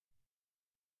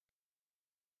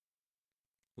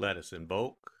Let us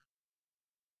invoke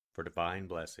for divine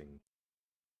blessing.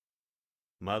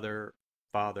 Mother,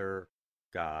 Father,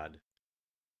 God,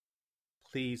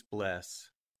 please bless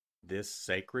this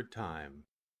sacred time.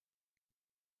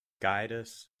 Guide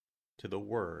us to the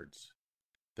words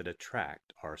that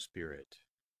attract our spirit.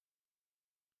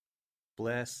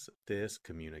 Bless this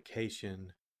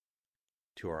communication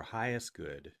to our highest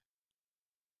good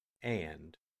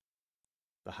and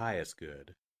the highest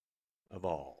good of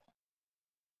all.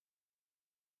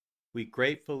 We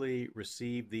gratefully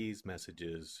receive these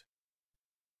messages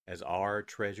as our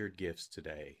treasured gifts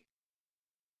today.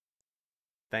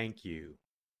 Thank you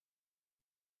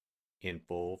in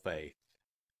full faith.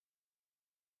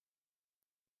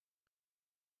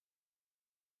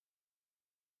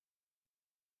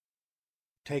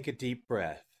 Take a deep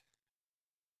breath.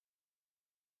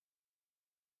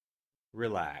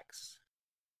 Relax.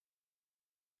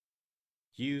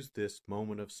 Use this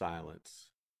moment of silence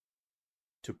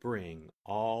to bring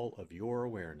all of your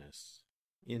awareness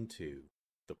into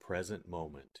the present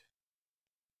moment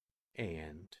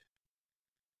and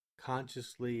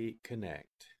consciously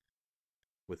connect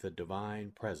with the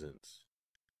divine presence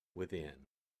within.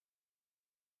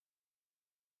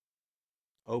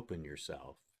 Open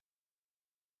yourself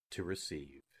to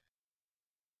receive.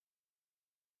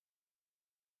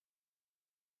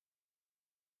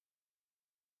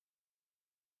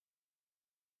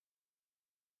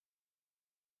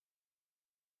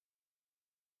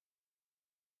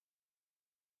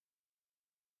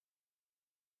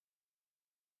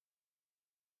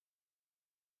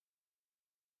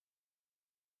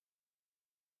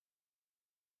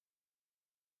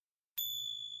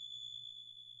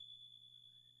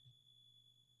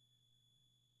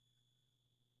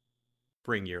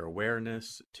 Bring your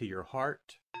awareness to your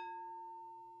heart.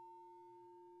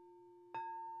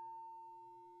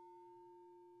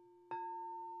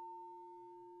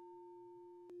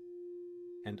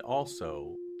 And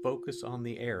also focus on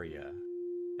the area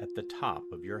at the top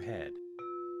of your head.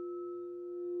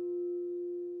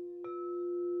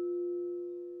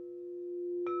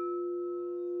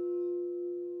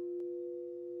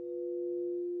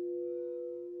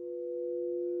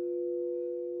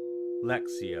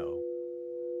 Lectio.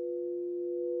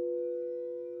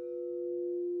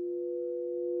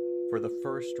 For the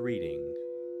first reading,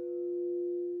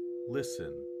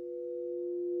 listen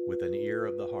with an ear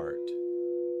of the heart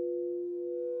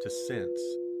to sense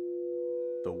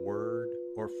the word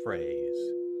or phrase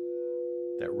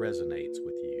that resonates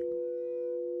with you.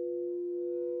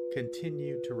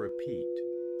 Continue to repeat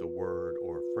the word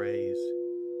or phrase.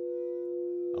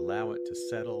 Allow it to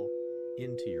settle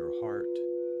into your heart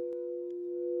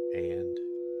and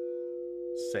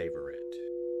savor it.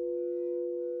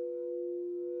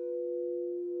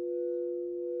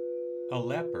 A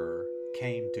leper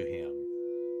came to him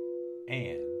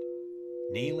and,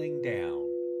 kneeling down,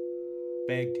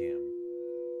 begged him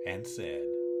and said,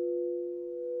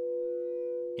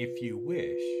 "If you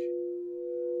wish,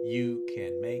 you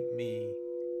can make me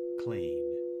clean."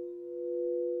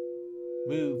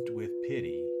 Moved with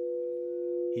pity,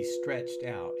 he stretched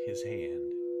out his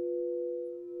hand,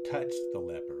 touched the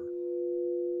leper,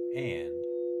 and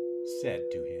said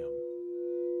to him,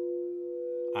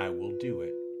 "I will do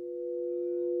it.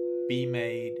 Be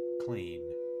made clean."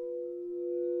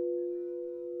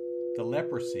 The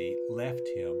leprosy left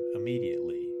him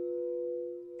immediately,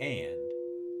 and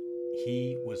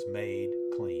he was made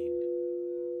clean.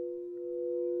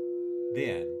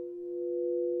 Then,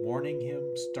 warning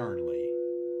him sternly,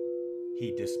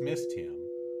 he dismissed him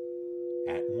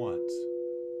at once.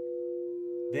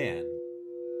 Then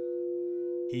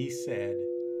he said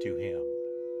to him,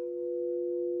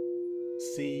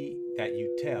 "See that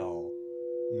you tell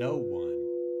no one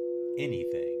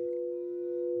anything,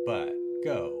 but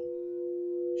go,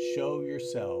 show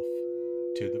yourself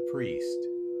to the priest,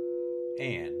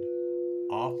 and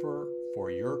offer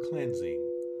for your cleansing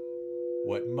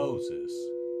what Moses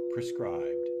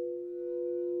prescribed.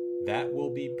 That will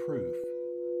be proof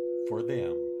for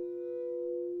them."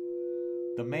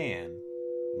 The man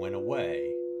went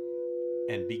away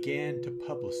and began to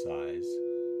publicize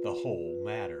the whole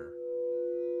matter.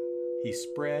 He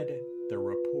spread the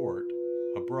report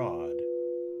abroad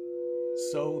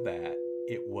so that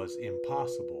it was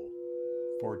impossible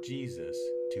for Jesus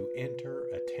to enter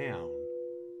a town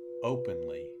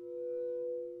openly.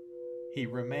 He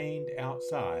remained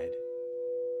outside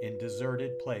in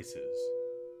deserted places,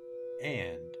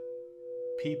 and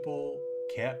people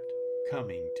kept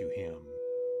coming to him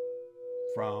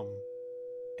from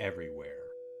everywhere.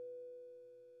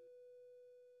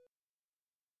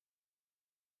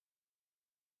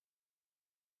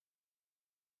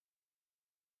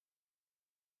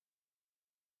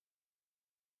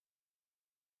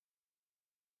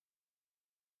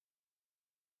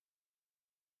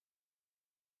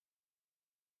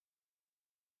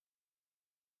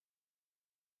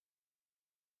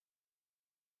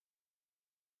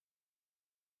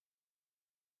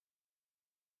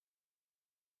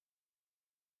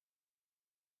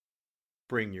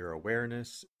 Bring your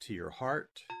awareness to your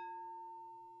heart.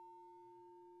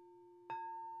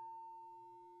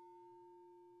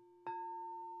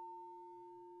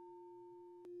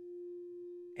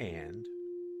 And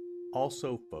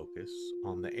also focus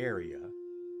on the area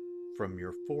from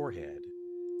your forehead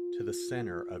to the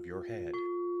center of your head.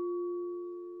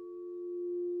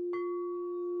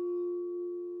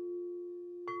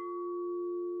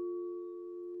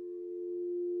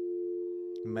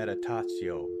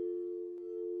 Meditatio.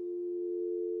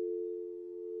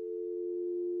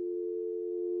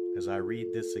 As I read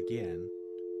this again,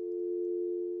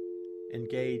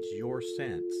 engage your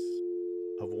sense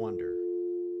of wonder.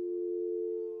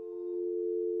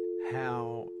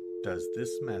 How does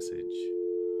this message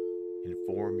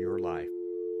inform your life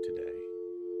today?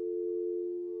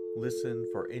 Listen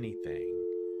for anything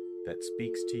that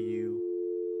speaks to you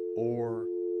or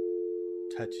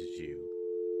touches you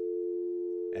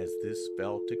as this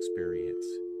felt experience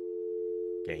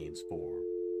gains form.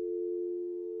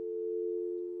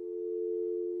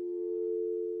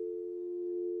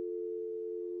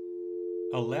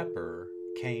 A leper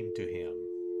came to him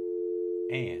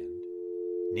and,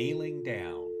 kneeling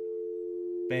down,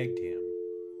 begged him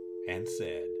and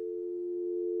said,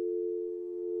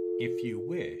 "If you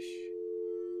wish,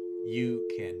 you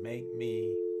can make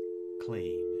me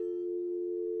clean."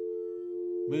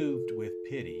 Moved with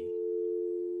pity,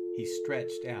 he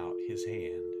stretched out his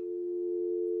hand,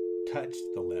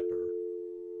 touched the leper,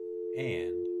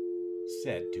 and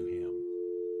said to him,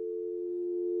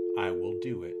 "I will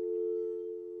do it.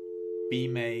 Be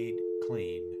made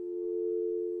clean."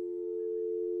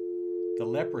 The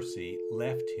leprosy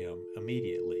left him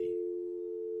immediately,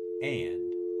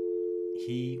 and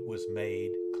he was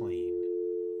made clean.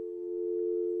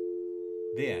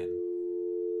 Then,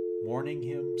 warning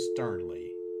him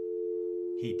sternly,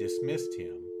 he dismissed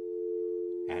him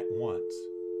at once.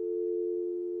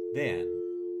 Then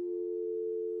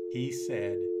he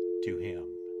said to him,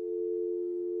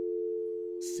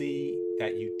 "See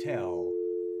that you tell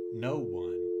no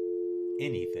one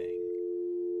anything,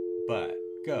 but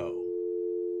go,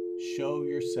 show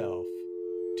yourself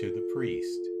to the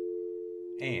priest,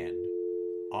 and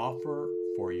offer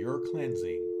for your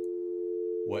cleansing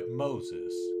what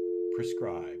Moses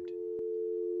prescribed.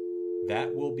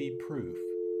 That will be proof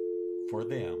for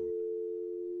them."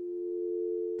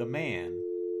 The man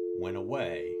went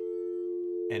away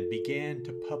and began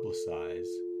to publicize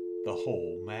the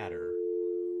whole matter.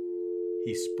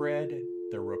 He spread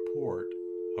the report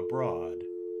abroad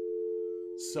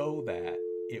so that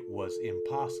it was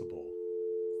impossible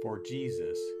for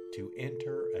Jesus to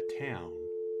enter a town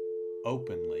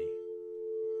openly.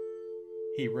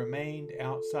 He remained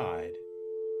outside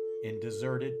in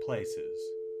deserted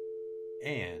places,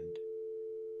 and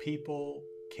people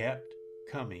kept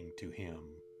coming to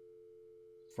him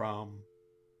from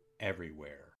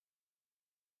everywhere.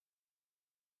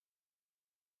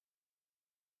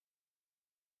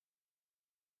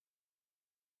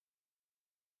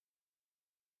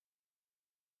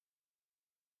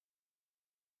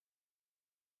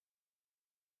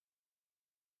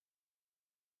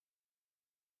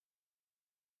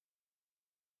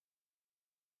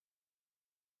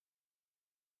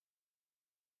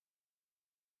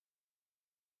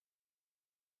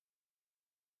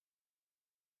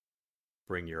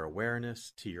 Bring your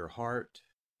awareness to your heart.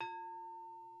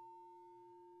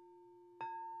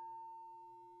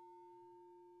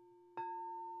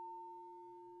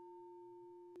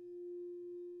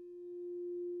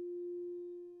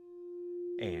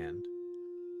 And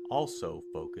also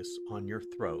focus on your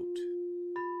throat.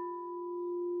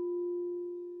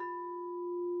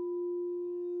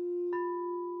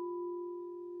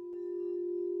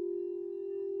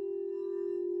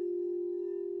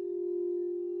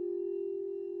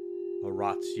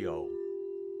 Oratio.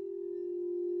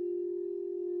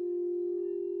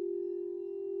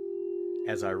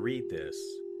 As I read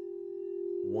this,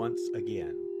 once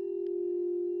again,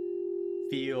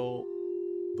 feel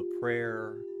the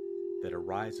prayer that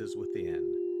arises within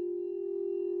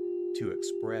to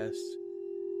express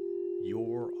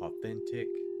your authentic,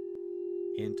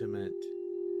 intimate,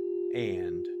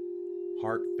 and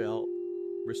heartfelt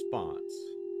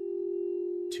response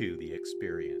to the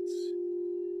experience.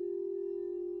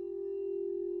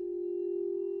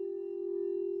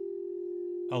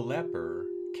 A leper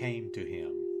came to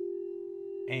him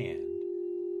and,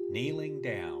 kneeling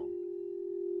down,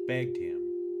 begged him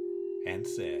and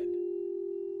said,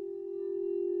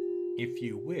 "If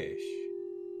you wish,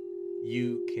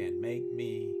 you can make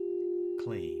me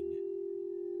clean."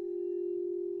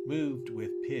 Moved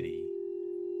with pity,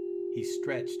 he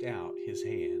stretched out his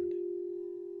hand,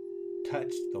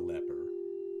 touched the leper,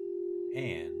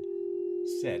 and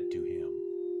said to him,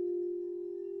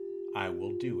 I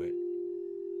will do it.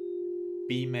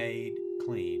 Be made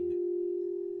clean.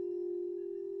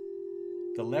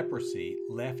 The leprosy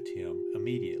left him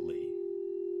immediately,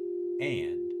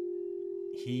 and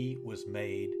he was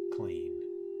made clean.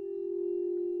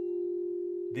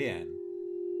 Then,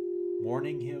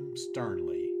 warning him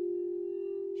sternly,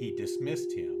 he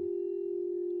dismissed him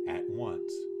at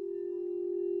once.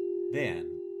 Then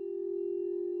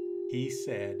he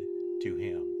said to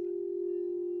him,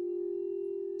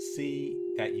 See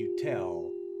that you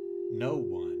tell no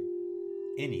one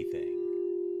anything,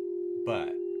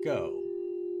 but go,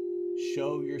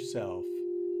 show yourself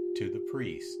to the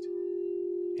priest,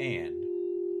 and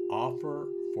offer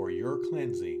for your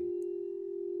cleansing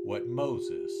what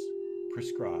Moses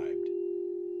prescribed.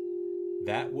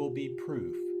 That will be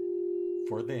proof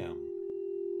for them.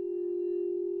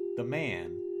 The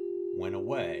man went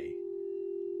away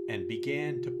and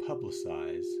began to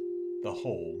publicize the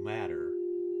whole matter.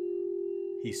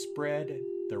 He spread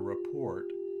the report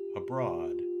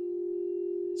abroad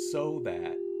so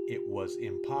that it was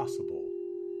impossible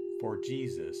for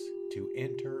Jesus to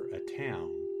enter a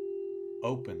town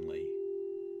openly.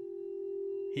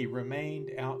 He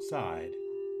remained outside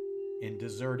in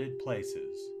deserted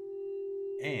places,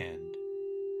 and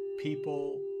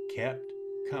people kept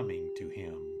coming to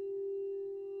him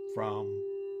from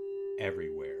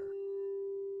everywhere.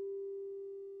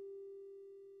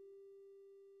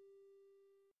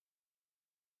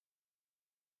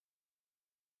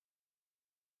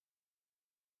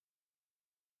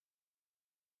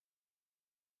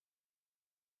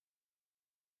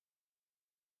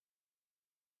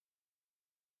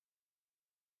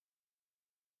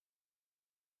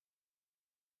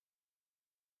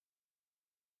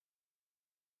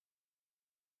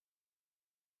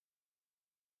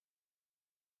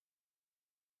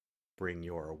 Bring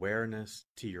your awareness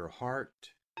to your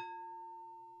heart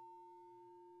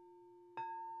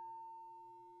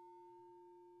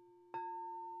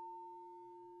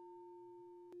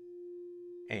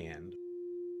and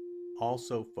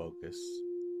also focus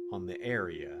on the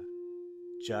area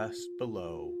just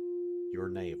below your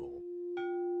navel.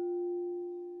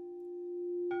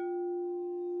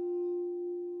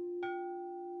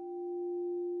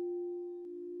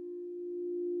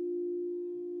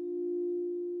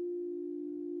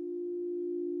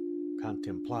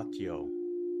 Contemplatio.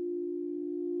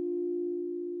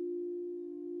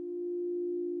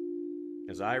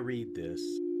 As I read this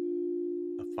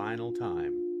a final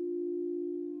time,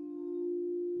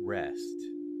 rest.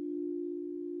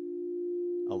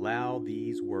 Allow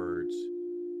these words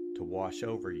to wash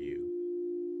over you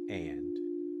and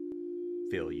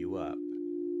fill you up.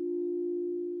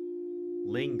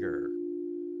 Linger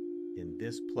in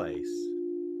this place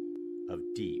of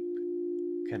deep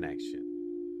connection.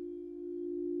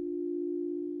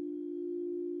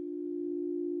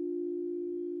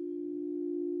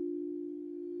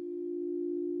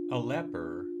 A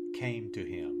leper came to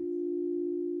him,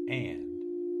 and,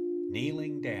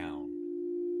 kneeling down,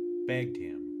 begged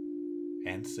him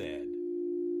and said,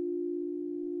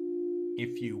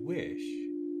 If you wish,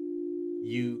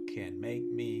 you can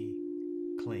make me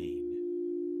clean.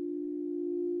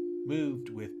 Moved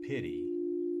with pity,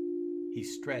 he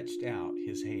stretched out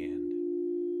his hand,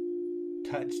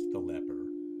 touched the leper,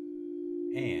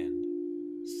 and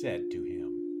said to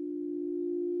him,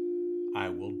 I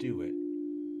will do it.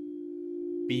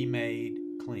 Be made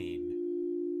clean.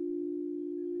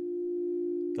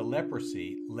 The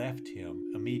leprosy left him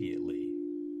immediately,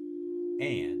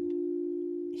 and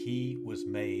he was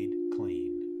made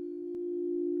clean.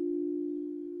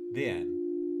 Then,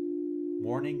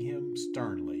 warning him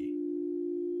sternly,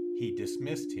 he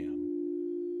dismissed him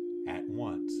at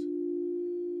once.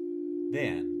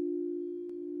 Then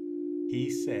he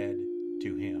said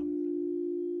to him,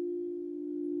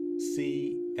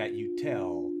 See that you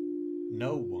tell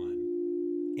no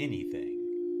one anything,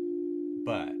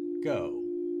 but go,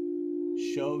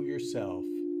 show yourself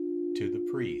to the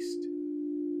priest,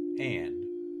 and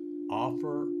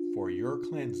offer for your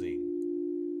cleansing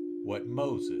what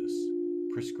Moses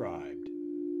prescribed.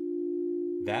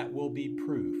 That will be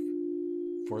proof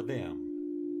for them.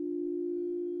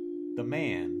 The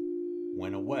man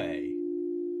went away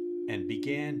and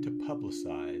began to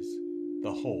publicize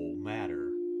the whole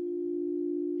matter.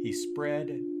 He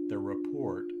spread the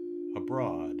report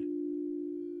abroad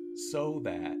so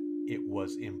that it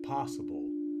was impossible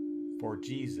for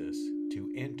Jesus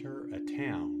to enter a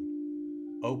town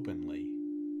openly.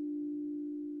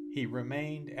 He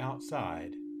remained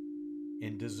outside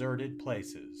in deserted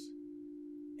places,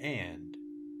 and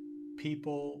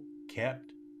people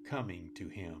kept coming to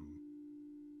him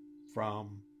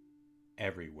from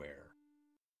everywhere.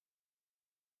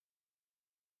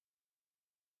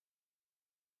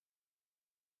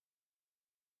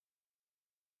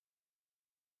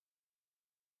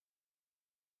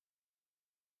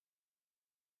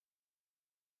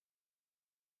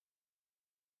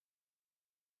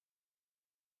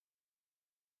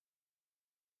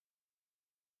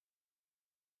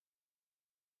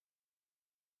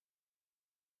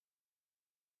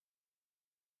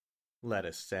 Let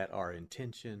us set our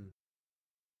intention,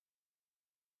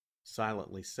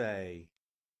 silently say,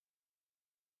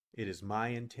 it is my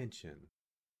intention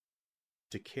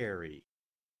to carry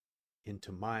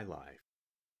into my life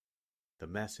the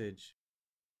message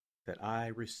that I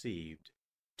received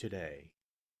today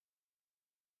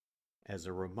as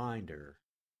a reminder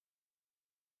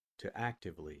to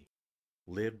actively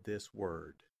live this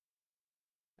word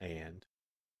and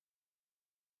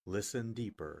listen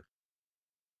deeper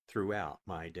throughout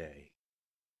my day.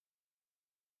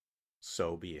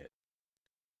 So be it.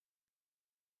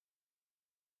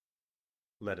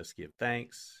 Let us give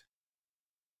thanks.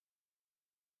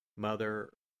 Mother,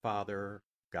 Father,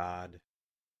 God,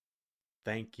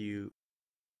 thank you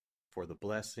for the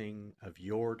blessing of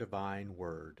your divine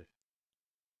word.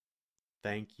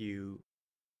 Thank you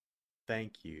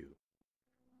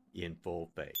in full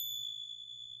faith.